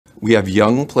We have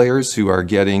young players who are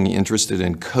getting interested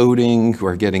in coding, who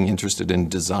are getting interested in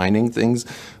designing things,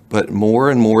 but more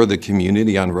and more the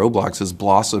community on Roblox has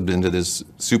blossomed into this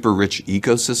super rich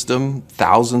ecosystem.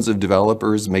 Thousands of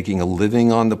developers making a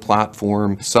living on the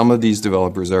platform. Some of these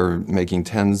developers are making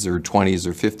tens or 20s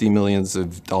or 50 millions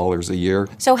of dollars a year.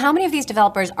 So how many of these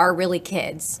developers are really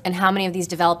kids, and how many of these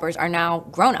developers are now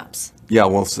grown-ups? Yeah,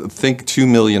 well, think 2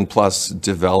 million plus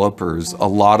developers. A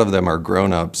lot of them are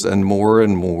grown-ups, and more,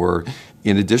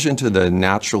 in addition to the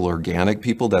natural organic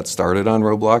people that started on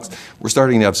Roblox, we're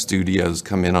starting to have studios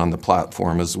come in on the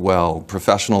platform as well.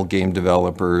 Professional game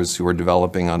developers who are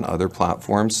developing on other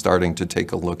platforms starting to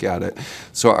take a look at it.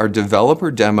 So our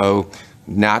developer demo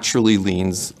naturally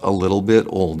leans a little bit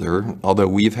older, although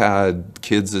we've had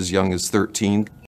kids as young as 13.